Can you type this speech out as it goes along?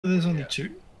There's only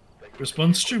two.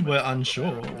 Response to we're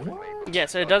unsure. What? Yeah,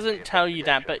 so it doesn't tell you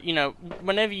that, but you know,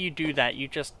 whenever you do that, you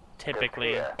just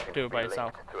typically do it by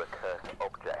yourself.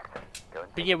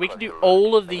 But yeah, we can do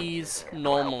all of these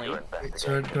normally. Wait,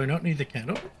 so do I not need the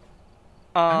candle?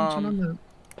 I haven't turned on Um,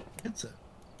 the headset.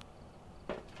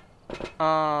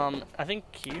 I think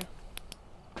Q.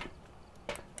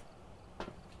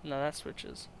 No, that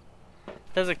switches.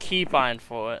 There's a keybind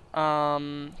for it.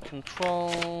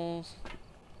 Controls.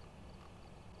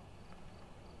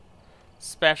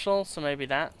 Special, so maybe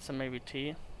that, so maybe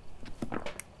T.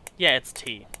 Yeah, it's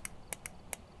T.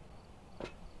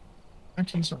 My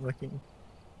T's not working.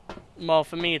 Well,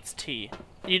 for me, it's T.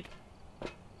 You.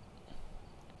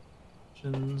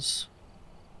 Options.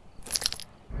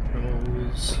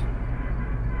 Controls.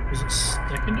 Is it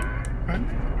secondary?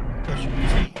 Primary? That should be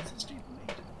T. Is this T for me?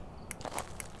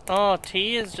 Oh,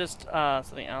 T is just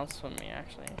something else for me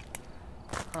actually.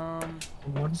 And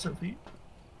what is it for you?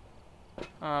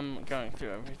 I'm going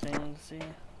through everything to see.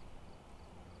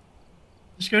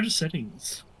 Just go to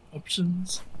settings.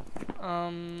 Options.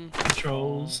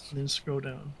 Controls. And then scroll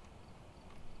down.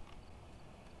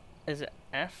 Is it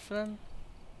F then?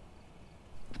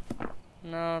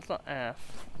 No, it's not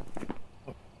F.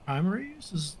 Oh, primary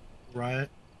use is right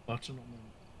button on the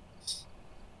mouse.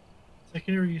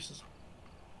 Secondary use is.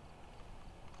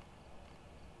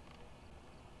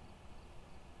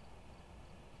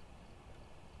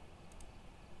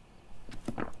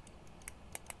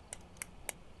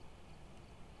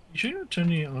 You should have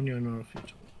turned it on your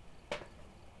notification.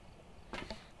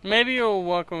 Maybe it'll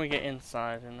work when we get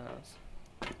inside, who knows.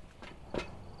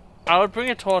 I would bring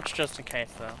a torch just in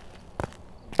case though.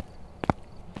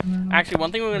 Actually,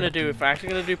 one thing we're gonna do, if we're actually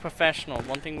gonna do professional,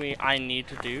 one thing I need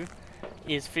to do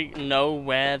is know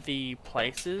where the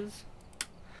place is.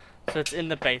 So it's in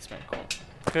the basement, cool.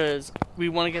 Because we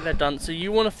want to get that done. So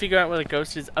you want to figure out where the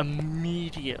ghost is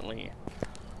immediately.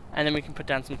 And then we can put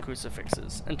down some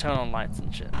crucifixes and turn on lights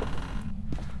and shit.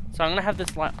 So I'm gonna have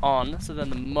this light on, so then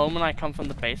the moment I come from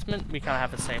the basement, we kind of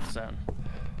have a safe zone.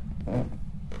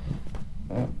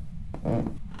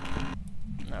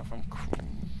 Now if I'm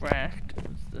correct, it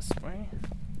was this way.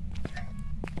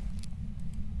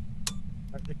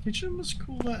 The kitchen was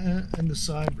cooler and the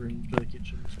side room to the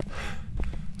kitchen was cooler.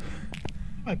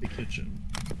 Might be kitchen.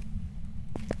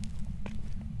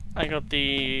 I got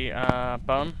the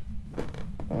bone.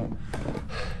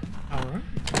 Alright.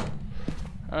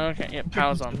 Okay, yep,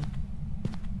 power's on. Do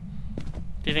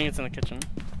you think it's in the kitchen?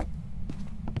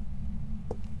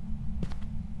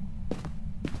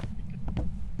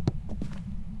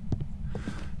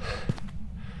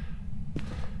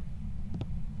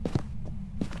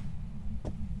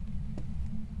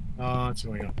 Oh, it's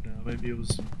going up now. Maybe it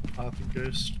was half a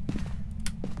ghost.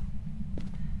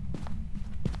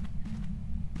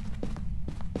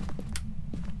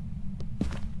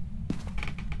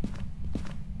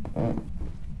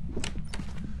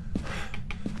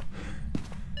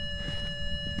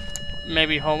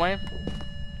 Maybe hallway?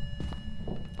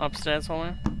 Upstairs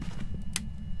hallway?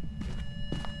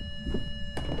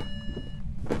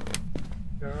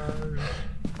 Garage.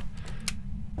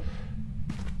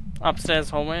 Upstairs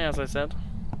hallway, as I said.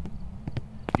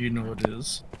 You know what it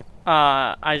is.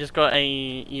 I just got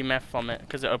a EMF from it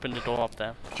because it opened the door up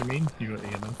there. What do you mean? You got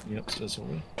EMF in the upstairs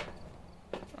hallway?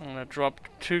 I'm gonna drop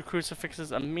 2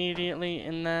 crucifixes immediately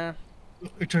in there.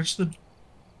 I touched the.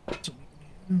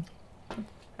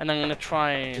 And I'm gonna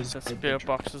try the spirit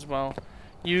box as well.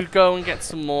 You go and get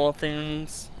some more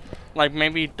things. Like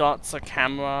maybe dots, a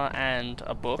camera, and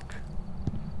a book.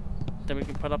 That we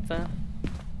can put up there.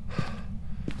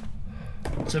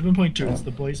 7.2, it's the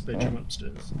boys' bedroom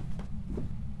upstairs.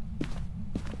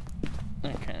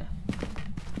 Okay.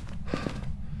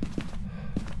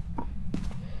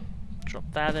 Drop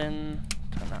that in.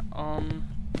 Turn that on.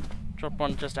 Drop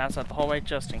one just outside the hallway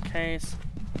just in case.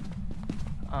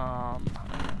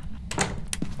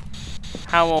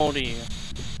 How old are you?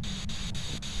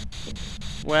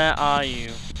 Where are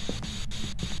you?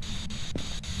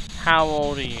 How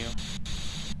old are you?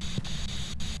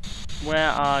 Where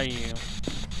are you?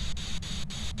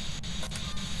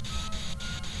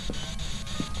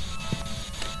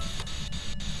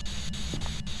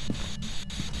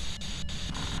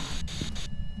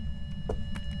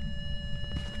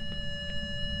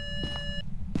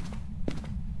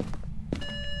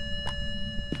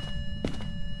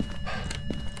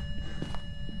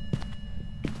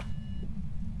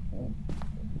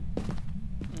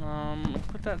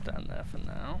 Put that down there for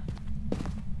now.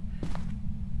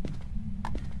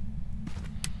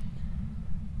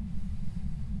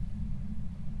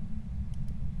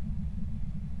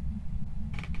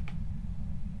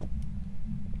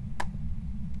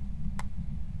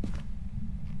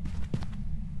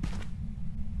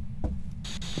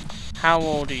 How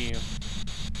old are you?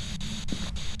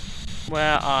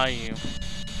 Where are you?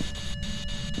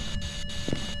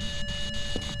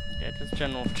 Yeah, just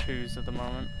general 2s at the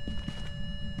moment.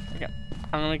 Okay,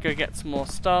 I'm gonna go get some more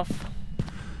stuff.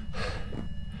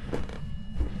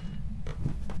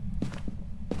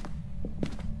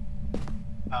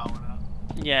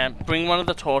 Yeah, bring one of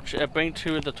the torch. Bring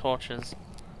 2 of the torches.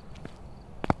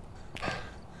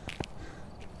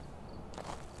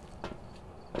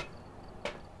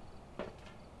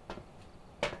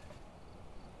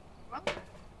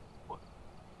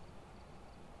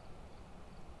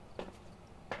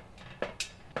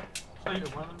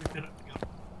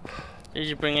 Did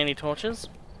you bring any torches?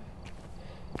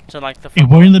 To like the. It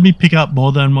won't let me pick up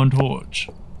more than 1 torch.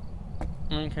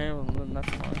 Okay, well then that's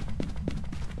fine.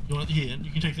 You want it here?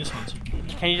 You can take this one. So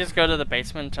can you just go to the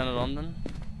basement and turn it on then?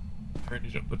 I already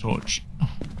dropped the torch.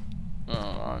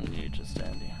 Oh, you just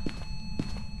stand here.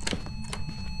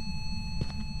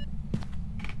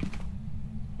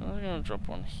 I'm gonna drop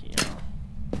one here.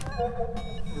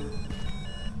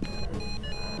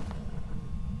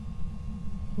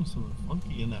 Oh, something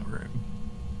funky in that room.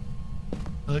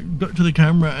 I got to the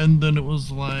camera and then it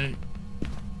was like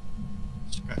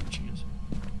scratchy.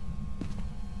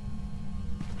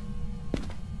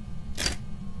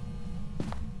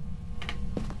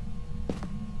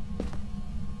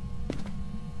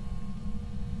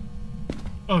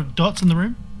 Oh, dots in the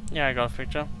room? Yeah, I got a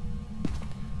picture.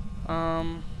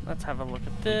 Let's have a look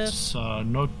at this. It's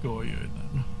not Goyo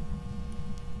then.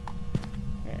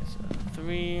 Okay, so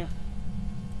 3.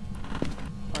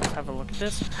 Let's have a look at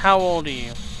this. How old are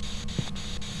you?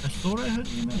 I thought I heard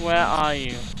you. Where are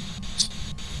you?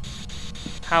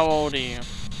 How old are you?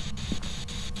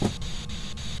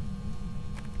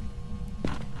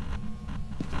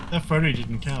 That photo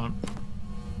didn't count.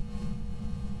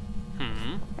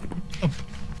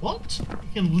 What? You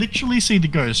can literally see the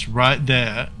ghost right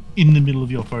there in the middle of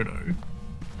your photo.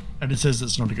 And it says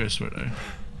it's not a ghost photo.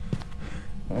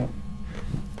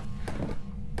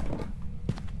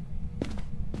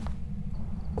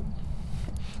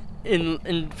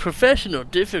 In professional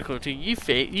difficulty, you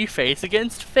face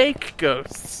against fake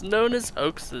ghosts, known as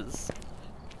hoaxes.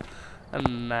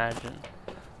 Imagine.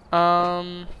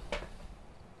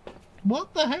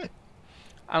 What the heck?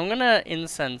 I'm gonna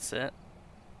incense it.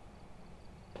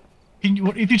 Can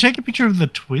you, if you take a picture of the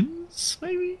twins,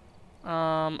 maybe?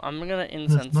 I'm gonna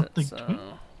incense it.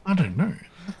 So I don't know.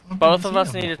 both of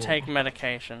us need to take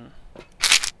medication.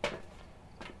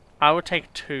 I would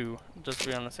take 2, just to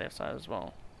be on the safe side as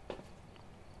well.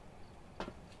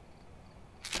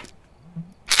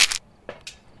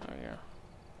 Oh yeah.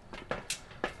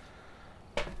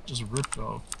 Just ripped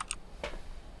off.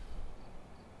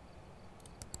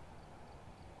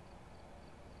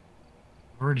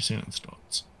 I've already seen it in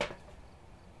dots.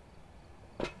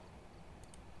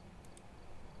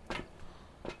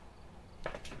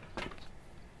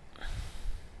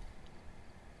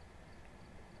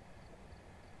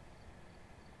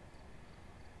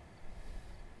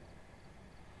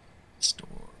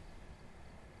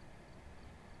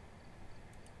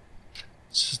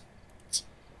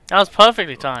 That was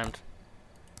perfectly timed.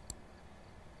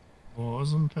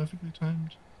 Wasn't perfectly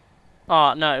timed.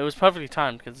 Oh no, it was perfectly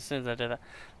timed because as soon as I did that,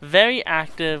 very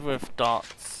active with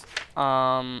dots.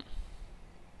 And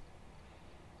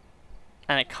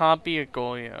it can't be a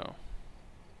Goyo.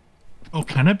 Oh,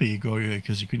 can it be a Goyo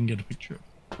because you couldn't get a picture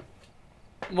of it?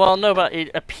 Well, no, but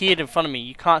it appeared in front of me.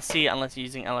 You can't see it unless you're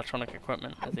using electronic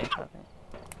equipment. As the entire thing.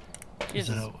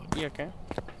 Jesus, you okay?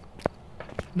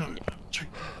 No, no.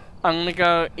 I'm gonna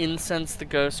go incense the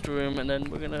ghost room, and then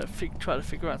we're gonna try to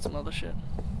figure out some other shit.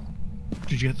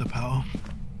 Did you get the power?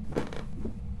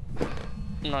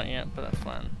 Not yet, but that's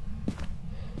fine.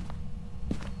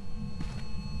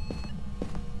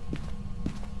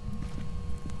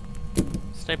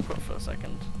 Stay put for a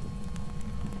second.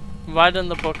 Write in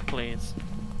the book, please.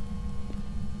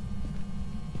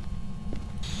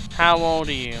 How old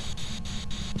are you?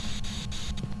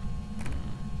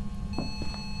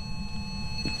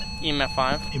 EMF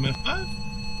 5. EMF 5?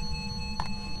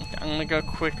 Okay, I'm gonna go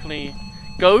quickly.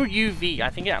 Go UV.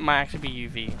 I think it might actually be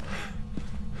UV.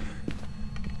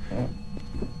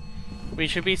 We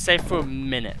should be safe for a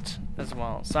minute as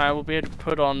well. So I will be able to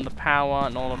put on the power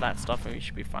and all of that stuff, and we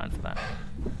should be fine for that.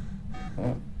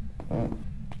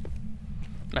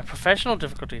 Now, professional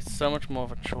difficulty is so much more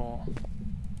of a chore.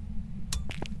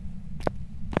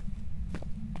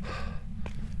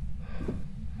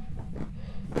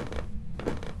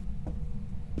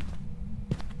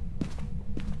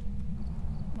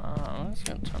 I'm just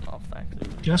gonna turn off that.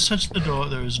 Just touch the door.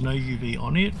 There is no UV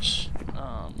on it.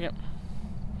 Yep.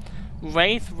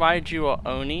 Wraith, Raiju, or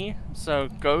Oni. So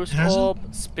Ghost Hasn't- Orb, I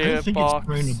don't Spirit think Box,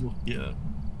 it's trainable yet.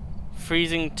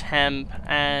 Freezing Temp,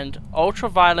 and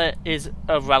Ultraviolet is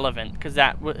irrelevant because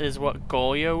that is what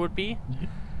Goryo would be. Yeah.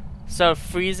 So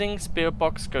Freezing, Spirit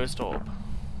Box, Ghost Orb.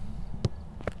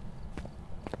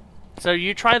 So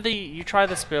you try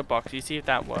the Spirit Box. You see if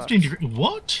that works. 15 degrees.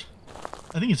 What?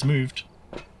 I think it's moved.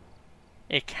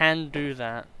 It can do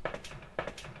that.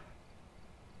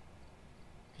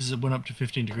 Because it went up to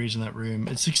 15 degrees in that room.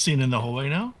 It's 16 in the hallway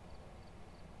now.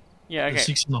 Yeah. Okay. It's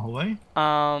 6 in the hallway.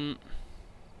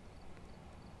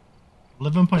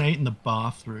 11.8 in the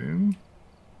bathroom.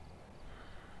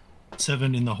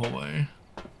 7 in the hallway.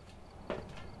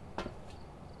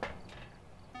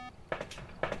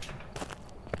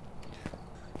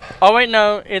 Oh wait,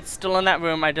 no, it's still in that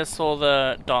room. I just saw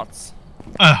the dots.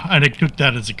 And it took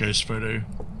that as a ghost photo.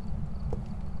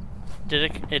 Did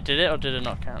it? It did it, or did it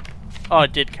not count? Oh,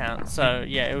 it did count. So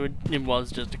yeah, it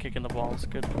was just a kick in the balls.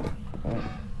 Good.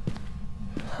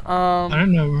 I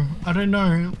don't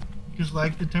know. Because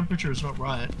like the temperature is not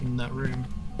right in that room.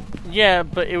 Yeah,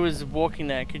 but it was walking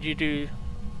there. Could you do?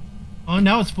 Oh,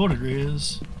 now it's 4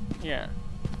 degrees. Yeah.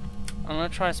 I'm gonna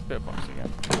try Spirit Box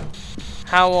again.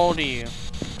 How old are you?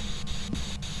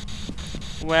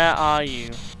 Where are you?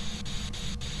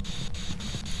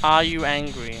 Are you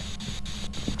angry?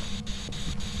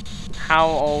 How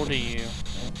old are you?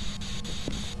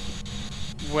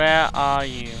 Where are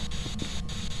you?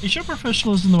 Is your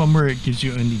professional isn't the one where it gives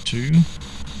you only 2?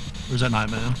 Or is that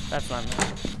Nightmare? That's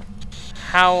Nightmare.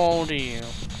 How old are you?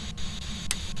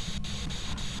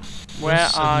 Where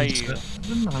are you?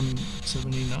 I'm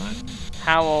 79.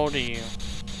 How old are you?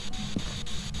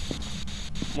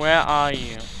 Where are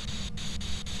you?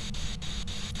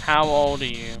 How old are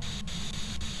you?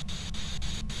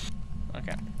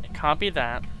 Okay, it can't be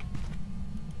that.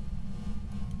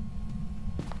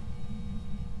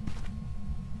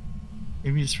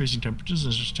 Maybe it's freezing temperatures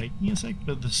and it's just taking a sec,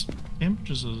 but the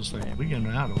temperatures are just like wigging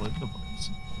out all over the place.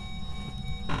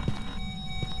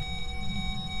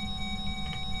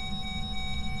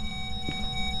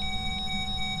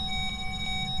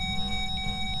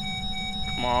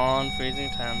 Come on, freezing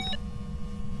temp.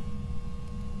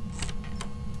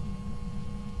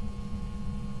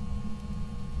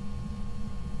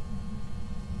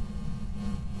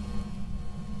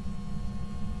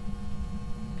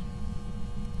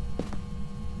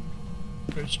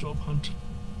 Ghost orb hunt.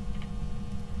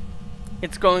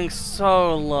 It's going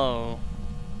so low.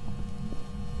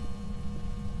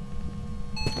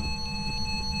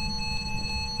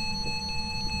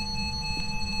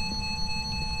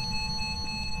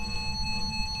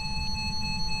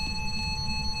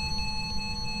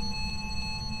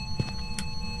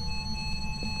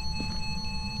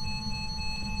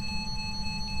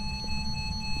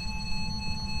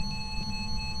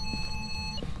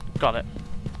 Got it.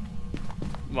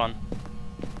 One.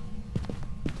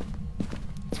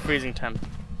 It's freezing temp.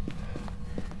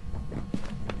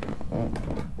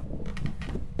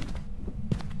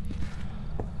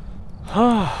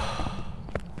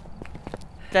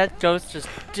 That ghost just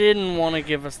didn't want to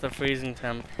give us the freezing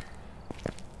temp.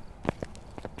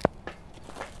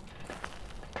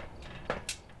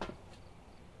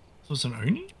 So it's an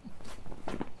Oni?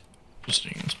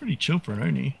 Interesting. It's pretty chill for an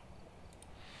Oni.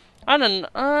 I don't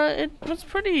it was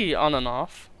pretty on and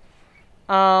off.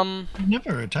 It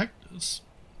never attacked us.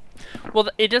 Well,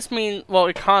 it just means, well,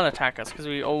 it can't attack us because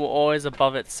we were always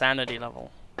above its sanity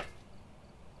level.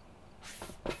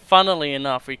 Funnily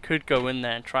enough, we could go in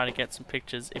there and try to get some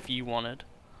pictures if you wanted.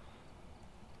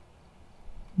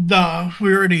 Nah,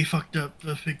 we already fucked up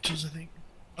the pictures, I think.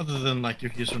 Other than, like,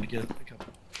 if you just want to get a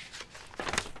couple.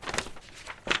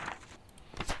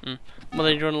 Well,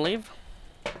 then you want to leave?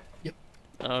 Yep.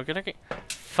 Okay.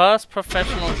 First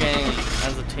professional game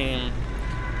as a team.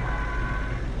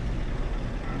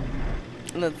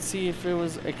 Let's see if it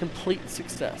was a complete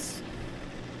success.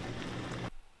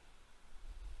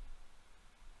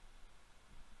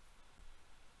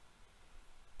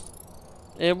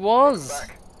 It was!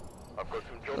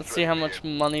 Let's see how much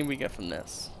money we get from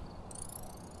this.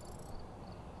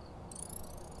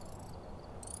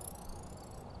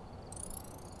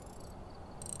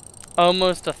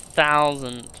 Almost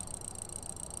 1,000.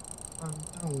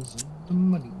 1,000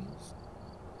 monies.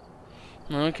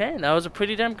 Okay, that was a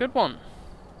pretty damn good one.